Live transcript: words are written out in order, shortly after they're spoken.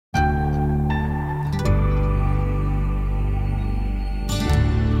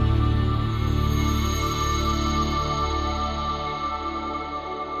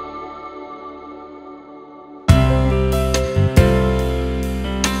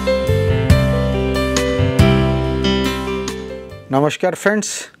Namaskar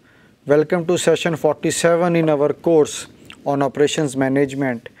friends, welcome to session 47 in our course on operations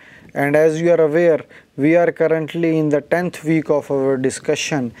management, and as you are aware, we are currently in the 10th week of our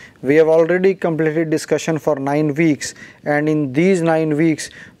discussion. We have already completed discussion for 9 weeks, and in these 9 weeks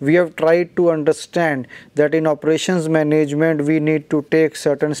we have tried to understand that in operations management we need to take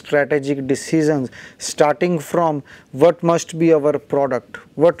certain strategic decisions, starting from what must be our product,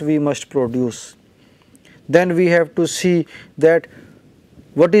 what we must produce. Then we have to see that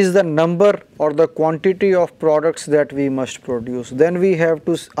what is the number or the quantity of products that we must produce. Then we have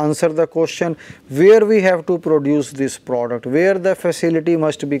to answer the question where we have to produce this product, where the facility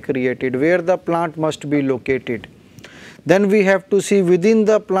must be created, where the plant must be located. Then we have to see within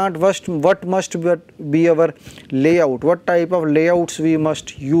the plant what must be our layout, what type of layouts we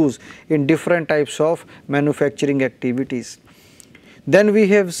must use in different types of manufacturing activities. Then we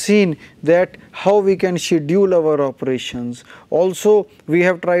have seen that how we can schedule our operations. Also we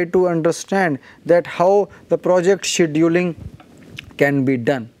have tried to understand that how the project scheduling can be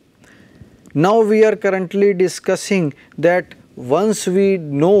done. Now we are currently discussing that once we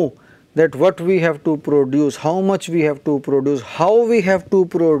know that what we have to produce, how much we have to produce, how we have to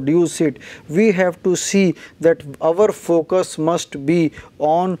produce it, we have to see that our focus must be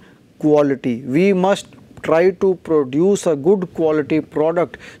on quality. We must try to produce a good quality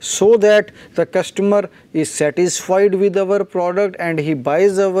product so that the customer is satisfied with our product and he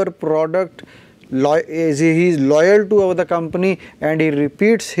buys our product, he is loyal to the company and he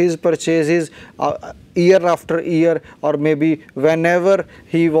repeats his purchases year after year, or maybe whenever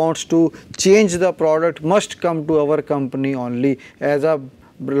he wants to change the product must come to our company only as a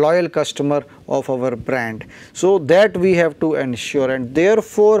loyal customer of our brand. So that we have to ensure, and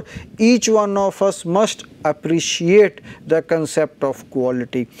therefore each one of us must appreciate the concept of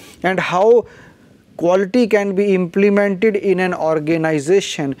quality and how quality can be implemented in an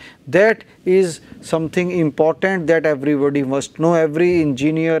organization. That is something important that everybody must know, every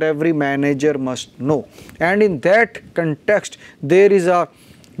engineer, every manager must know. And in that context there is a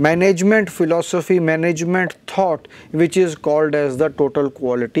management philosophy, management thought, which is called as the total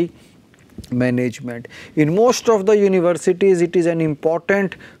quality management. In most of the universities it is an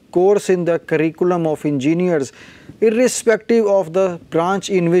important course in the curriculum of engineers, irrespective of the branch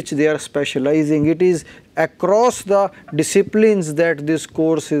in which they are specializing. It is across the disciplines that this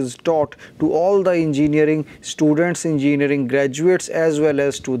course is taught to all the engineering students, engineering graduates, as well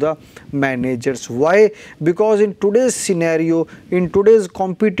as to the managers. Why? Because in today's scenario, in today's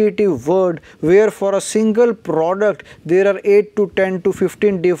competitive world, where for a single product there are 8 to 10 to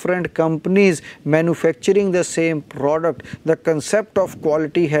 15 different companies manufacturing the same product, the concept of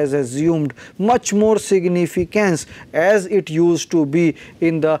quality has assumed much more significance as it used to be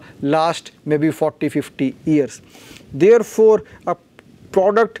in the last maybe 40-50 years. Therefore, a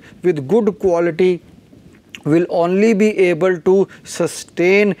product with good quality will only be able to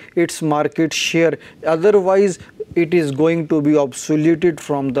sustain its market share, otherwise it is going to be obsoleted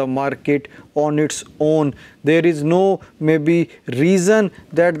from the market on its own. There is no maybe reason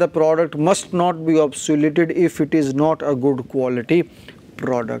that the product must not be obsoleted if it is not a good quality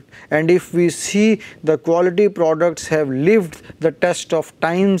product. And if we see, the quality products have lived the test of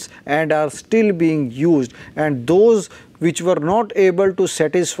times and are still being used, and those which were not able to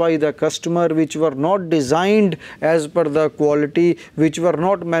satisfy the customer, which were not designed as per the quality, which were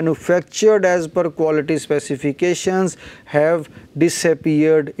not manufactured as per quality specifications, have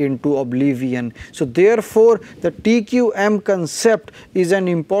disappeared into oblivion. So therefore the TQM concept is an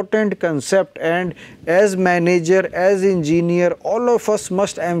important concept, and as manager, as engineer, all of us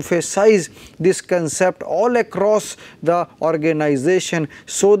must emphasize this concept all across the organization,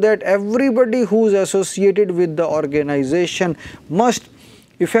 so that everybody who is associated with the organization must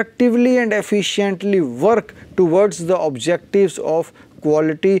effectively and efficiently work towards the objectives of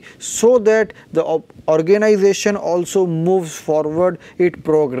quality, so that the organization also moves forward, it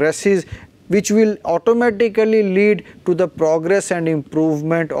progresses, which will automatically lead to the progress and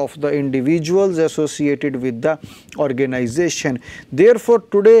improvement of the individuals associated with the organization. Therefore,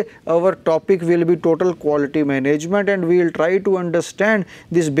 today our topic will be total quality management, and we will try to understand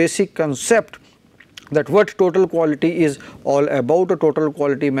this basic concept, that what total quality is all about, total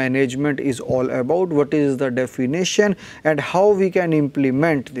quality management is all about, what is the definition and how we can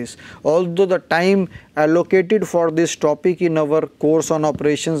implement this. Although the time allocated for this topic in our course on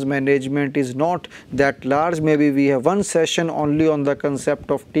operations management is not that large, maybe we have one session only on the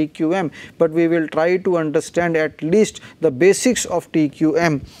concept of TQM, but we will try to understand at least the basics of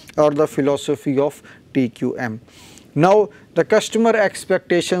TQM or the philosophy of TQM. Now the customer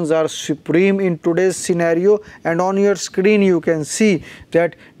expectations are supreme in today's scenario, and on your screen you can see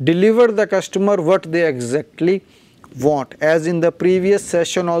that deliver the customer what they exactly want. As in the previous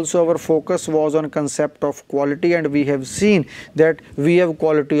session also, our focus was on concept of quality, and we have seen that we have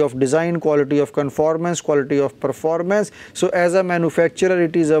quality of design, quality of conformance, quality of performance. So as a manufacturer,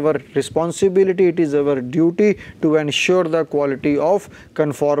 it is our responsibility, it is our duty to ensure the quality of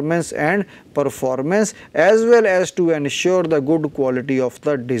conformance and performance, as well as to ensure the good quality of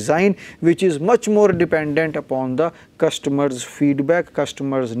the design, which is much more dependent upon the customers' feedback,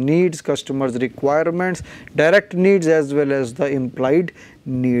 customers' needs, customers' requirements, direct needs as well as the implied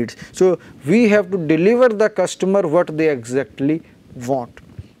needs. So we have to deliver the customer what they exactly want.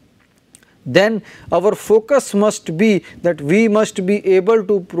 Then our focus must be that we must be able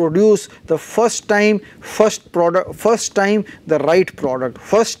to produce the first time the right product,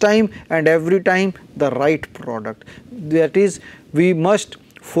 first time and every time the right product. That is, we must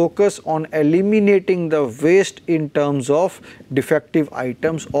focus on eliminating the waste in terms of defective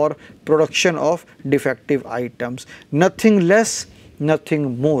items or production of defective items, nothing less,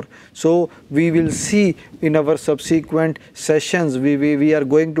 nothing more. So we will see in our subsequent sessions, we are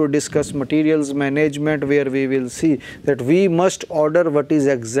going to discuss materials management, where we will see that we must order what is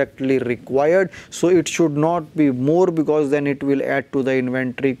exactly required. So it should not be more, because then it will add to the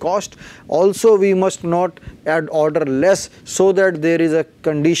inventory cost. Also we must not order less, so that there is a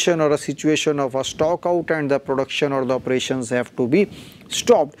condition or a situation of a stock out and the production or the operations have to be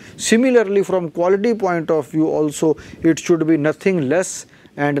stopped. Similarly, from quality point of view also, it should be nothing less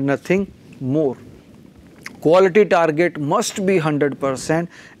and nothing more. Quality target must be 100%,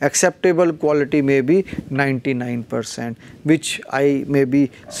 acceptable quality may be 99%, which I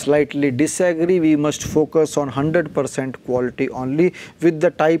maybe slightly disagree. We must focus on 100% quality only. With the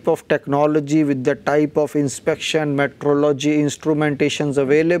type of technology, with the type of inspection, metrology, instrumentations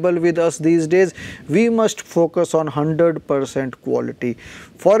available with us these days, we must focus on 100% quality.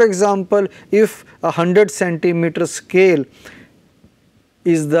 For example, if a 100 centimeter scale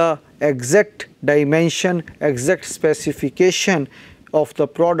is the exact dimension, exact specification of the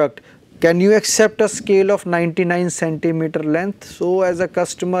product, can you accept a scale of 99 centimeter length? So as a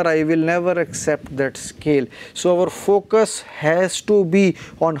customer, I will never accept that scale. So our focus has to be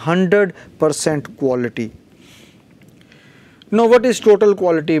on 100% quality. Now what is total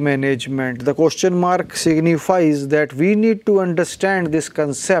quality management? The question mark signifies that we need to understand this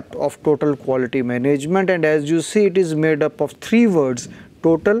concept of total quality management, and as you see, it is made up of three words: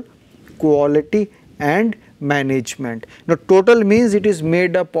 total, quality and management. Now total means it is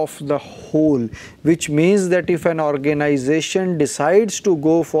made up of the whole, which means that if an organization decides to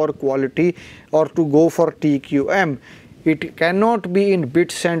go for quality or to go for TQM, it cannot be in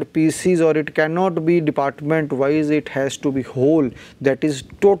bits and pieces, or it cannot be department wise, it has to be whole, that is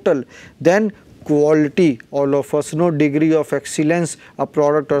total. Then quality, all of us know degree of excellence a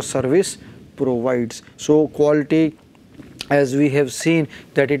product or service provides. So quality, as we have seen,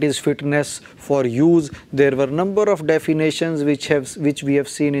 that it is fitness for use. There were number of definitions which we have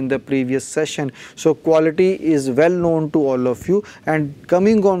seen in the previous session. So quality is well known to all of you. And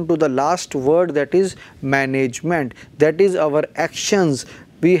coming on to the last word, that is management. That is our actions.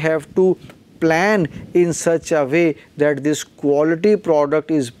 We have to plan in such a way that this quality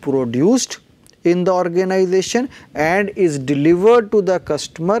product is produced in the organization and is delivered to the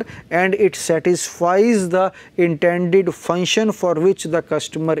customer, and it satisfies the intended function for which the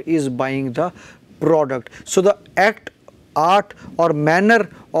customer is buying the product. So the art or manner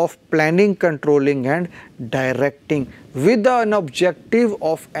of planning, controlling and directing with an objective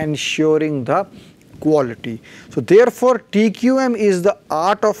of ensuring the quality. So therefore TQM is the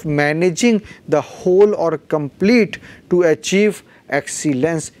art of managing the whole or complete to achieve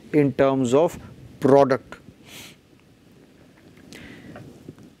excellence in terms of product.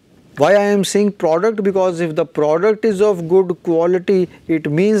 Why I am saying product? Because if the product is of good quality,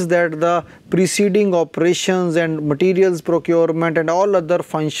 it means that the preceding operations and materials procurement and all other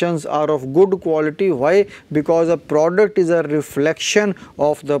functions are of good quality. Why? Because a product is a reflection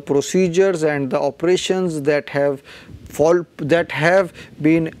of the procedures and the operations that have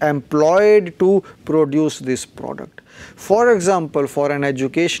been employed to produce this product. For example, for an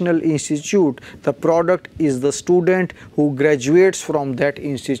educational institute, the product is the student who graduates from that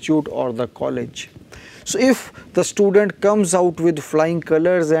institute or the college. So if the student comes out with flying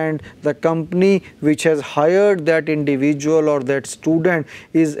colors and the company which has hired that individual or that student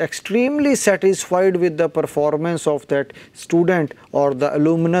is extremely satisfied with the performance of that student or the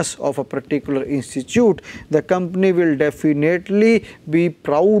alumnus of a particular institute, the company will definitely be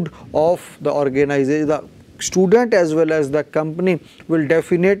proud of the organization, student as well as the company will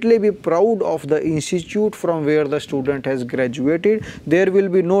definitely be proud of the institute from where the student has graduated. There will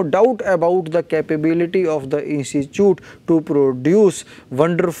be no doubt about the capability of the institute to produce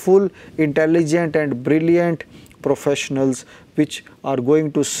wonderful, intelligent and brilliant professionals which are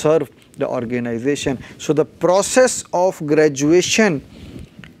going to serve the organization. So the process of graduation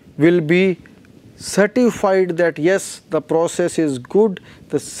will be certified that yes, the process is good,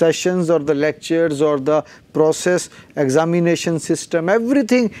 the sessions or the lectures or the process examination system,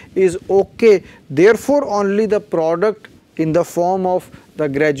 everything is okay. Therefore only the product in the form of the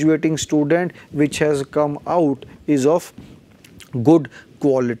graduating student which has come out is of good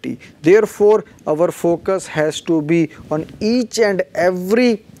quality. Therefore our focus has to be on each and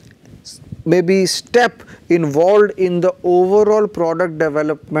every maybe step involved in the overall product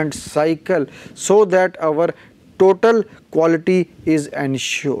development cycle, so that our total quality is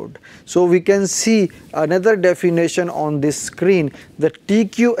ensured. So we can see another definition on this screen. The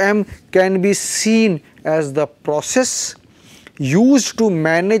TQM can be seen as the process used to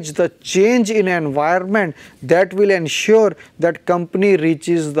manage the change in environment that will ensure that company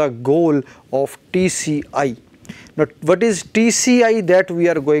reaches the goal of TCI. Now, what is TCI, that we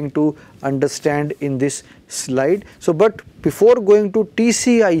are going to understand in this slide. So, but before going to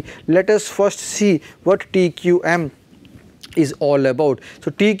TCI, let us first see what TQM is all about.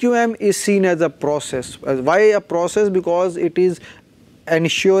 So, TQM is seen as a process. Why a process? Because it is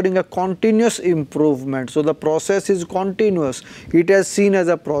ensuring a continuous improvement. So, the process is continuous. It is seen as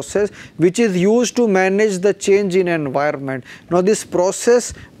a process which is used to manage the change in environment. Now, this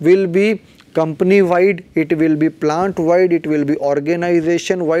process will be company wide, it will be plant wide, it will be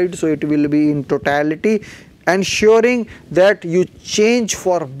organization wide. So, it will be in totality, ensuring that you change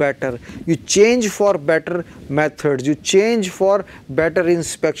for better, you change for better methods, you change for better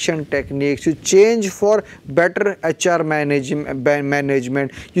inspection techniques, you change for better HR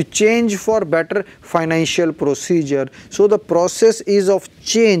management, you change for better financial procedure. So, the process is of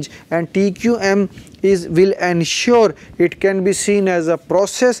change, and TQM will ensure it can be seen as a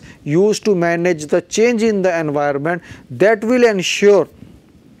process used to manage the change in the environment that will ensure.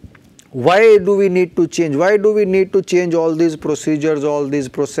 Why do we need to change? Why do we need to change all these procedures, all these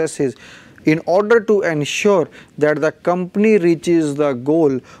processes? In order to ensure that the company reaches the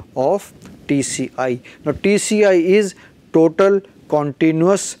goal of TCI. Now, TCI is total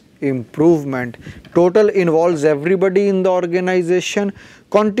continuous improvement. Total involves everybody in the organization.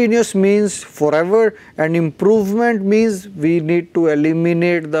 Continuous means forever, and improvement means we need to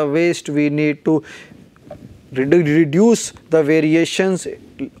eliminate the waste, we need to reduce the variations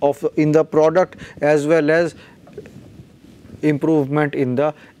in the product, as well as improvement in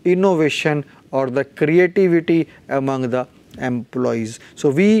the innovation or the creativity among the employees. So,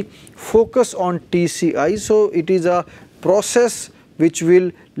 we focus on TCI. So, it is a process which will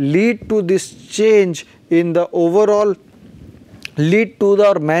lead to this change in the overall, lead to the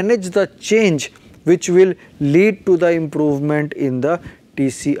or manage the change which will lead to the improvement in the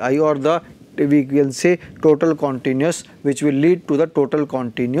TCI, or the we can say total continuous, which will lead to the total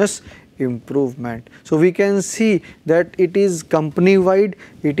continuous improvement. So, we can see that it is company wide,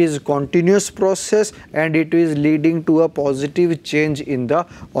 it is continuous process, and it is leading to a positive change in the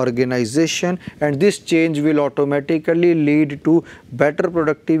organization, and this change will automatically lead to better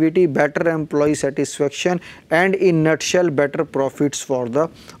productivity, better employee satisfaction, and in nutshell better profits for the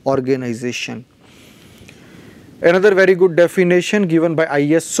organization. Another very good definition given by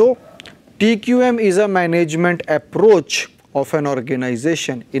ISO: TQM is a management approach of an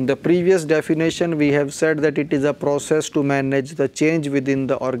organization. In the previous definition, we have said that it is a process to manage the change within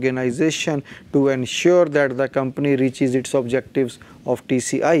the organization to ensure that the company reaches its objectives of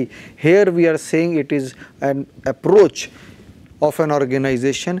TCI. Here we are saying it is an approach of an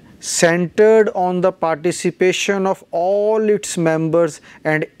organization centered on the participation of all its members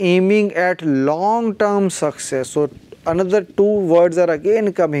and aiming at long-term success. So, another two words are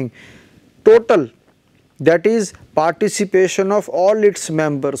again coming: total, that is participation of all its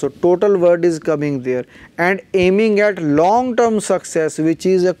members. So, total word is coming there, and aiming at long term success, which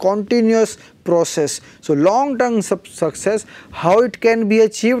is a continuous process. So, long term success, how it can be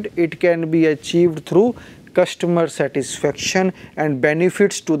achieved? It can be achieved through customer satisfaction and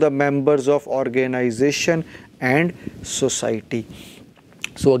benefits to the members of organization and society.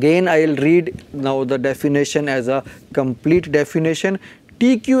 So, again I will read now the definition as a complete definition.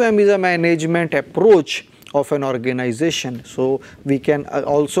 TQM is a management approach of an organization. So, we can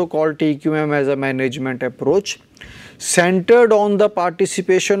also call TQM as a management approach centered on the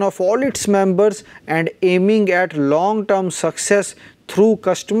participation of all its members and aiming at long term success through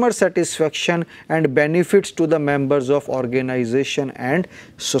customer satisfaction and benefits to the members of organization and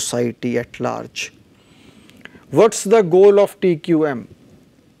society at large. What's the goal of TQM?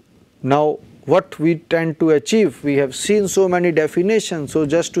 Now, what we tend to achieve, we have seen so many definitions. So,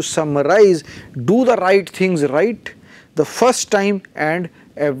 just to summarize, do the right things right the first time and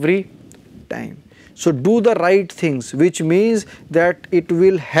every time. So, do the right things, which means that it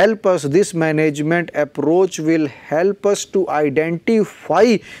will help us, this management approach will help us to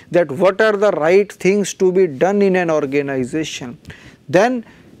identify that what are the right things to be done in an organization. Then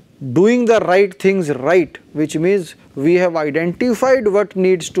doing the right things right, which means we have identified what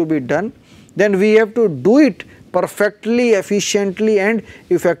needs to be done, then we have to do it perfectly, efficiently and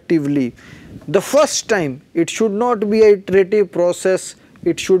effectively. The first time, it should not be an iterative process,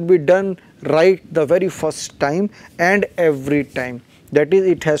 it should be done right the very first time and every time. That is,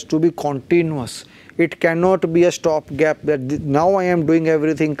 it has to be continuous. It cannot be a stopgap that now I am doing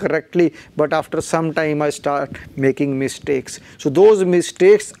everything correctly, but after some time I start making mistakes. So, those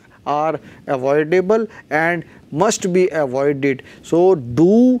mistakes are avoidable and must be avoided. So,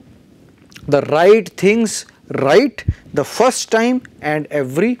 do the right things right the first time and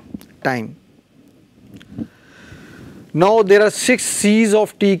every time. Now, there are 6 C's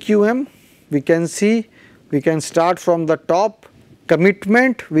of TQM. We can see, we can start from the top.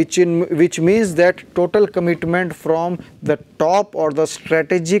 Commitment, which means that total commitment from the top or the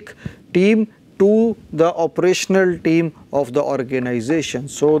strategic team to the operational team of the organization.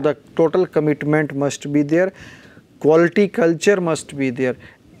 So, the total commitment must be there, quality culture must be there.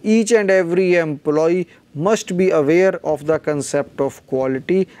 Each and every employee must be aware of the concept of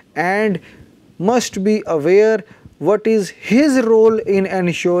quality and must be aware what is his role in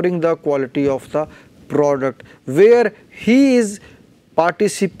ensuring the quality of the product, where he is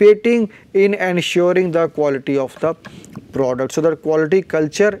participating in ensuring the quality of the product. So, the quality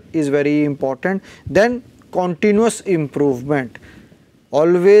culture is very important. Then continuous improvement.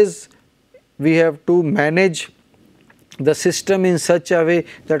 Always we have to manage the system in such a way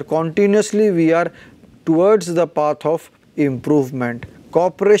that continuously we are towards the path of improvement.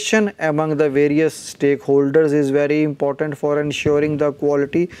 Cooperation among the various stakeholders is very important for ensuring the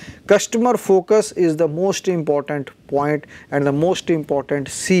quality. Customer focus is the most important point and the most important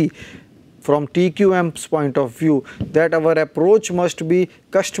C from TQM's point of view, that our approach must be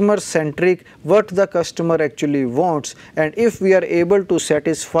customer centric, what the customer actually wants, and if we are able to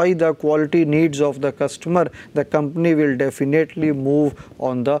satisfy the quality needs of the customer, the company will definitely move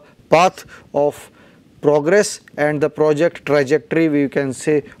on the path of progress and the project trajectory, we can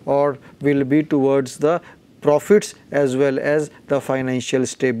say, or will be towards the profits as well as the financial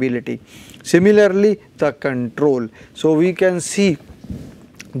stability. Similarly, the control. So, we can see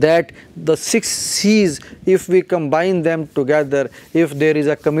that the 6 C's, if we combine them together, if there is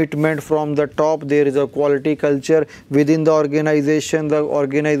a commitment from the top, there is a quality culture within the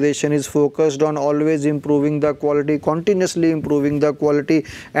organization is focused on always improving the quality, continuously improving the quality,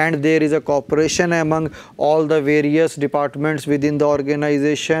 and there is a cooperation among all the various departments within the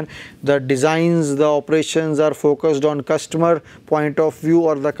organization. The designs, the operations are focused on customer point of view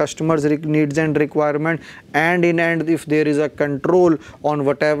or the customer's needs and requirement, and in end if there is a control on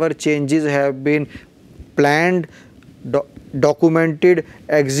whatever changes have been planned, documented,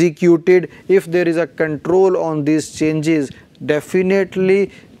 executed, if there is a control on these changes,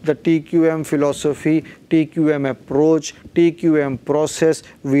 definitely the TQM philosophy, TQM approach, TQM process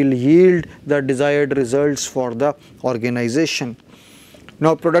will yield the desired results for the organization.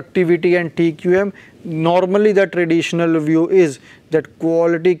 Now, productivity and TQM, normally the traditional view is that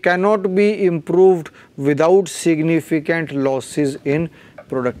quality cannot be improved without significant losses in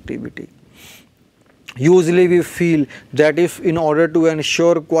productivity. Usually we feel that if in order to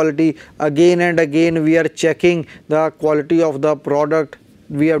ensure quality, again and again we are checking the quality of the product,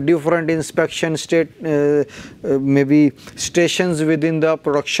 we have different inspection maybe stations within the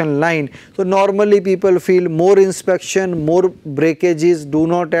production line. So, normally people feel more inspection, more breakages do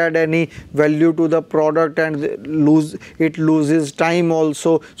not add any value to the product and it loses time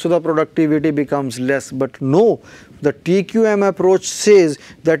also. So, the productivity becomes less, but no, the TQM approach says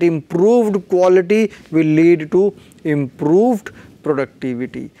that improved quality will lead to improved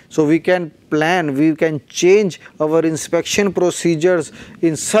productivity. So, we can plan, we can change our inspection procedures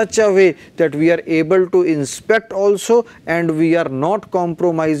in such a way that we are able to inspect also and we are not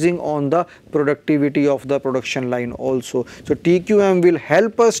compromising on the productivity of the production line also. So, TQM will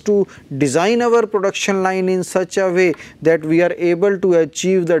help us to design our production line in such a way that we are able to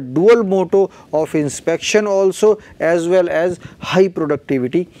achieve the dual motto of inspection also as well as high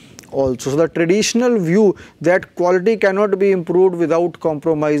productivity also. So the traditional view that quality cannot be improved without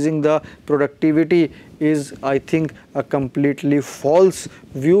compromising the productivity is, I think, a completely false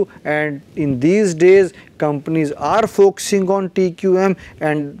view, and in these days companies are focusing on TQM,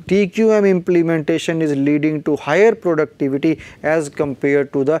 and TQM implementation is leading to higher productivity as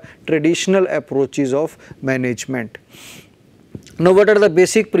compared to the traditional approaches of management. Now, what are the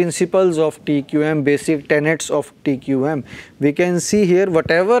basic principles of TQM, basic tenets of TQM? We can see here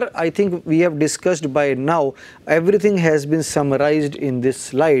whatever I think we have discussed by now, everything has been summarized in this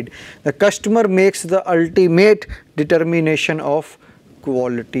slide. The customer makes the ultimate determination of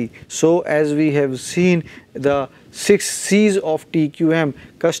quality. So, as we have seen the 6 C's of TQM,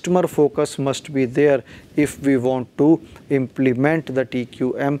 customer focus must be there if we want to implement the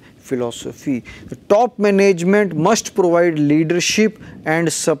TQM philosophy. The top management must provide leadership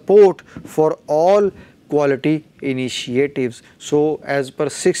and support for all quality initiatives. So, as per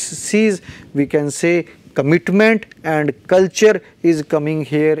 6 C's, we can say commitment and culture is coming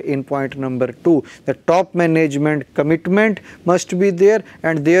here in point number 2. The top management commitment must be there,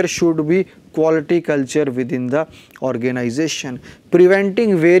 and there should be quality culture within the organization.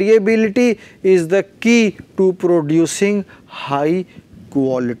 Preventing variability is the key to producing high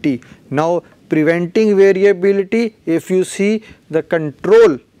quality. Now, preventing variability, if you see, the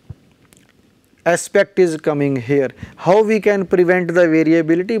control aspect is coming here. How we can prevent the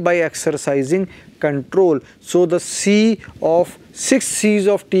variability? By exercising control. So, the C of 6 C's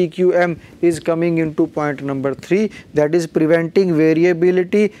of TQM is coming into point number 3, that is preventing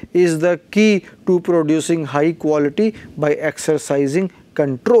variability is the key to producing high quality by exercising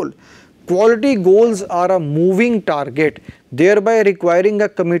control. Quality goals are a moving target, thereby requiring a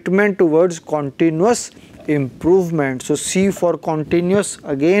commitment towards continuous improvement. So, C for continuous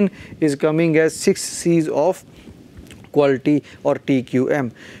again is coming as 6 C's of quality or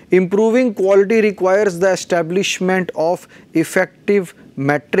TQM. Improving quality requires the establishment of effective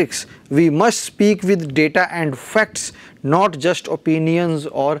metrics. We must speak with data and facts, not just opinions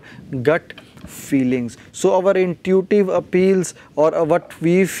or gut feelings. So, our intuitive appeals or what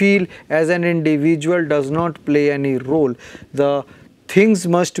we feel as an individual does not play any role. The things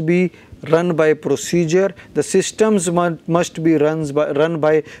must be run by procedure, the systems must be run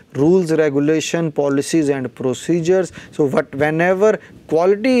by rules, regulation, policies and procedures. So, whenever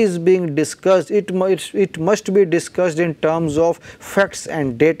quality is being discussed, it must be discussed in terms of facts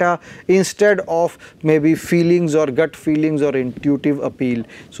and data instead of maybe feelings or gut feelings or intuitive appeal.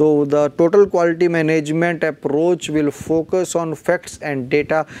 So, the total quality management approach will focus on facts and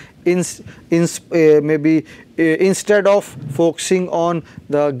data instead of focusing on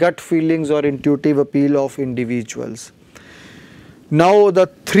the gut feelings or intuitive appeal of individuals. Now, the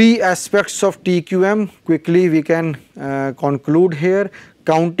 3 aspects of TQM quickly we can conclude here: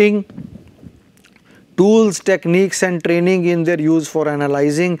 counting, tools, techniques and training in their use for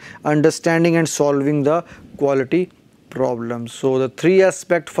analyzing, understanding and solving the quality problems. So, the 3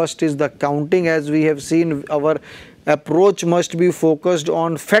 aspects, first is the counting. As we have seen, our approach must be focused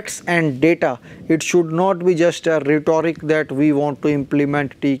on facts and data. It should not be just a rhetoric that we want to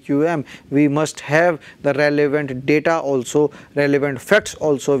implement TQM. We must have the relevant data also, relevant facts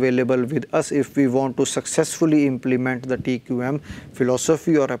also available with us if we want to successfully implement the TQM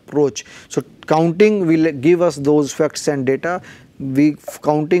philosophy or approach. So, counting will give us those facts and data.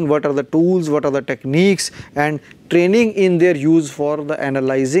 Counting what are the tools, what are the techniques and training in their use for the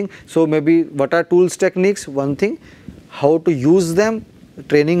analyzing. So, maybe what are tools, techniques, one thing, how to use them,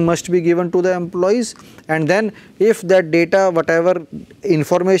 training must be given to the employees, and then if that data, whatever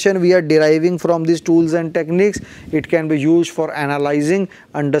information we are deriving from these tools and techniques, it can be used for analyzing,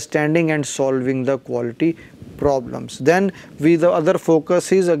 understanding and solving the quality problems. Then the other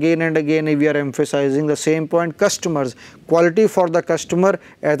focus is again and again we are emphasizing the same point: customers, quality for the customer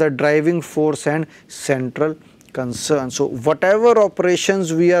as a driving force and central concern. So, whatever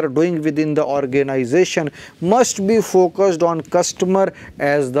operations we are doing within the organization must be focused on customer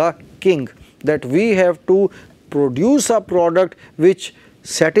as the king, that we have to produce a product which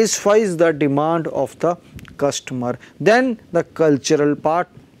satisfies the demand of the customer. Then the cultural part,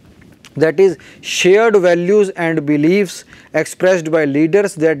 that is shared values and beliefs expressed by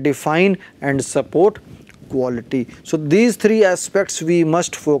leaders that define and support quality. So, these 3 aspects we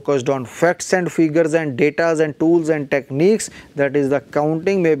must focus on: facts and figures and data and tools and techniques, that is the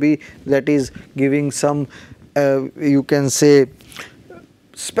counting, maybe that is giving some you can say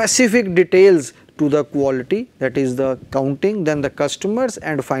specific details to the quality, that is the counting, then the customers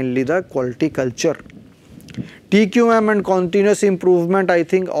and finally the quality culture. TQM and continuous improvement, I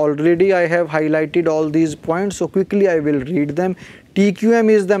think already I have highlighted all these points, so quickly I will read them. TQM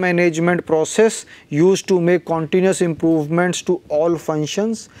is the management process used to make continuous improvements to all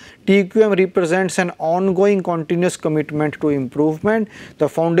functions. TQM represents an ongoing continuous commitment to improvement. The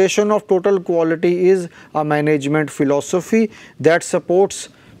foundation of total quality is a management philosophy that supports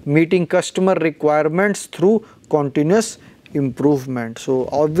meeting customer requirements through continuous improvement. So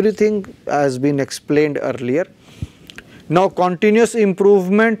everything has been explained earlier. Now continuous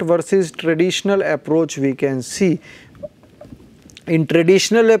improvement versus traditional approach, we can see. In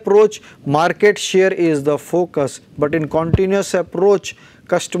traditional approach, market share is the focus, but in continuous approach,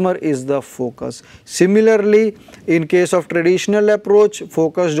 customer is the focus. Similarly, in case of traditional approach,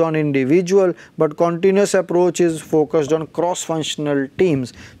 focused on individual, but continuous approach is focused on cross-functional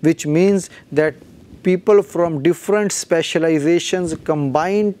teams, which means that people from different specializations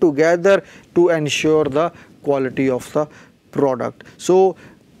combine together to ensure the quality of the product. So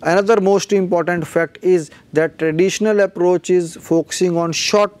another most important fact is that traditional approach is focusing on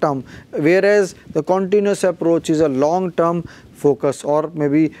short term, whereas the continuous approach is a long term focus, or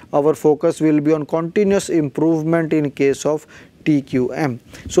maybe our focus will be on continuous improvement in case of TQM.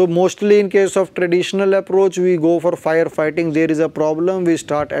 So mostly in case of traditional approach, we go for firefighting. There is a problem, we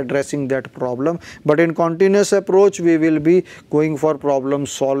start addressing that problem, but in continuous approach we will be going for problem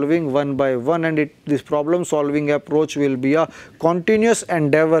solving one by one, and this problem solving approach will be a continuous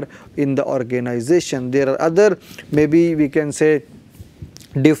endeavor in the organization. There are other, maybe we can say,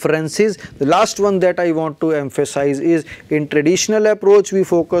 differences. The last one that I want to emphasize is, in traditional approach we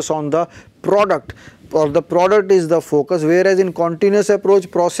focus on the product, or the product is the focus, whereas in continuous approach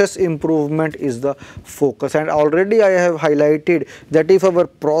process improvement is the focus. And already I have highlighted that if our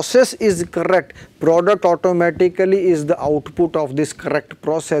process is correct, product automatically is the output of this correct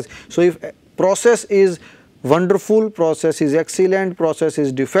process. So if process is wonderful, process is excellent, process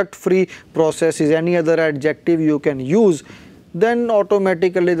is defect free, process is any other adjective you can use, then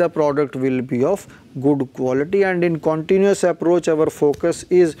automatically the product will be of good quality. And in continuous approach, our focus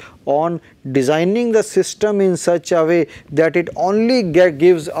is on designing the system in such a way that it only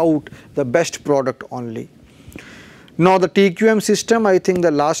gives out the best product only. Now the TQM system, I think the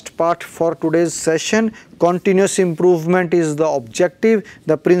last part for today's session. Continuous improvement is the objective.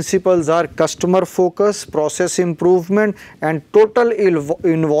 The principles are customer focus, process improvement, and total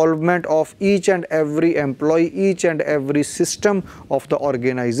involvement of each and every employee, each and every system of the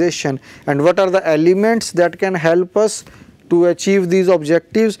organization. And what are the elements that can help us to achieve these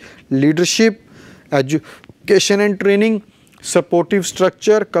objectives? Leadership, education and training, supportive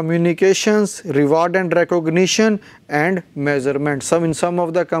structure, communications, reward and recognition, and measurement. In some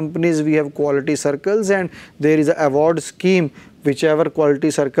of the companies we have quality circles, and there is an award scheme. Whichever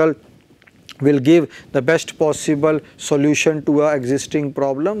quality circle will give the best possible solution to a existing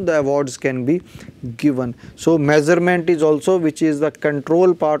problem, the awards can be given. So measurement is also, which is the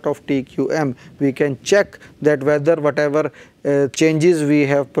control part of TQM. We can check that whether whatever changes we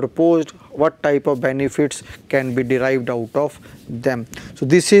have proposed, what type of benefits can be derived out of them. So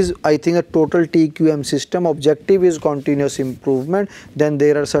this is, I think, a total TQM system. Objective is continuous improvement. Then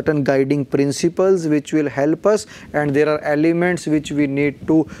there are certain guiding principles which will help us, and there are elements which we need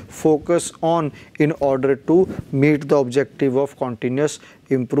to focus on in order to meet the objective of continuous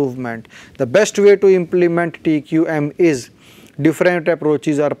improvement. The best way to implement TQM is, different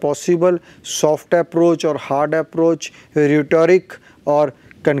approaches are possible: soft approach or hard approach, rhetoric or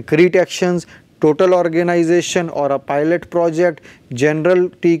concrete actions, total organization or a pilot project, general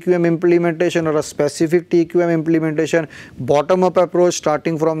TQM implementation or a specific TQM implementation, bottom up approach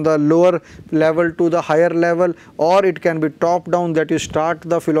starting from the lower level to the higher level, or it can be top down, that you start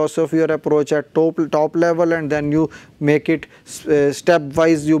the philosophy or approach at top level and then you make it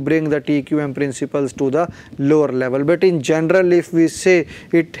stepwise, you bring the TQM principles to the lower level. But in general, if we say,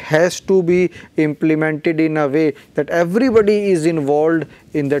 it has to be implemented in a way that everybody is involved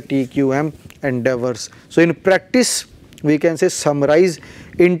in the TQM endeavors. So in practice, we can say, summarize,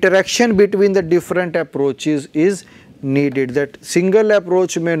 interaction between the different approaches is needed. That single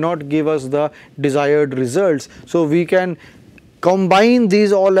approach may not give us the desired results, so we can combine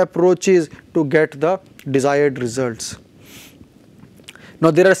these all approaches to get the desired results. Now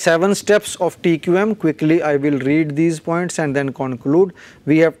there are 7 steps of TQM. Quickly I will read these points and then conclude.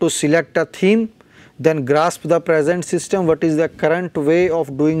 We have to select a theme, then grasp the present system, what is the current way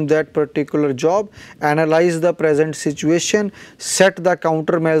of doing that particular job, analyze the present situation, set the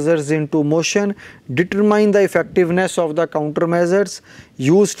countermeasures into motion, determine the effectiveness of the countermeasures,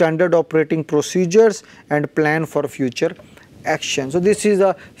 use standard operating procedures, and plan for future action. So this is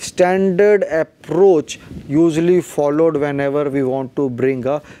a standard approach usually followed whenever we want to bring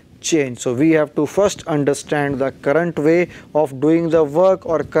a change. So we have to first understand the current way of doing the work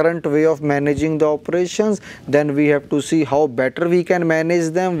or current way of managing the operations. Then we have to see how better we can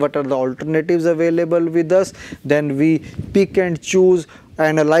manage them, what are the alternatives available with us. Then we pick and choose,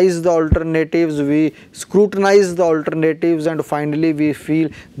 analyze the alternatives, we scrutinize the alternatives, and finally we feel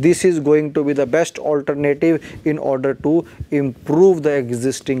this is going to be the best alternative in order to improve the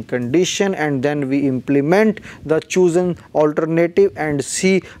existing condition, and then we implement the chosen alternative and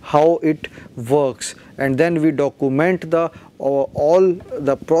see how it works, and then we document the all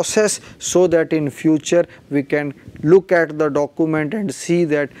the process so that in future we can look at the document and see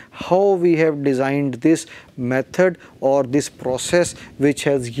that how we have designed this method or this process which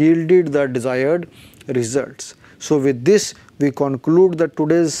has yielded the desired results. So with this we conclude the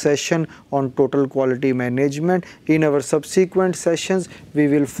today's session on total quality management. In our subsequent sessions we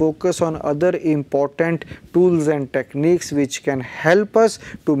will focus on other important tools and techniques which can help us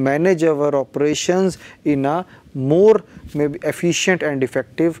to manage our operations in a more maybe efficient and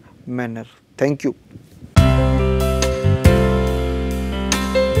effective manner. Thank you.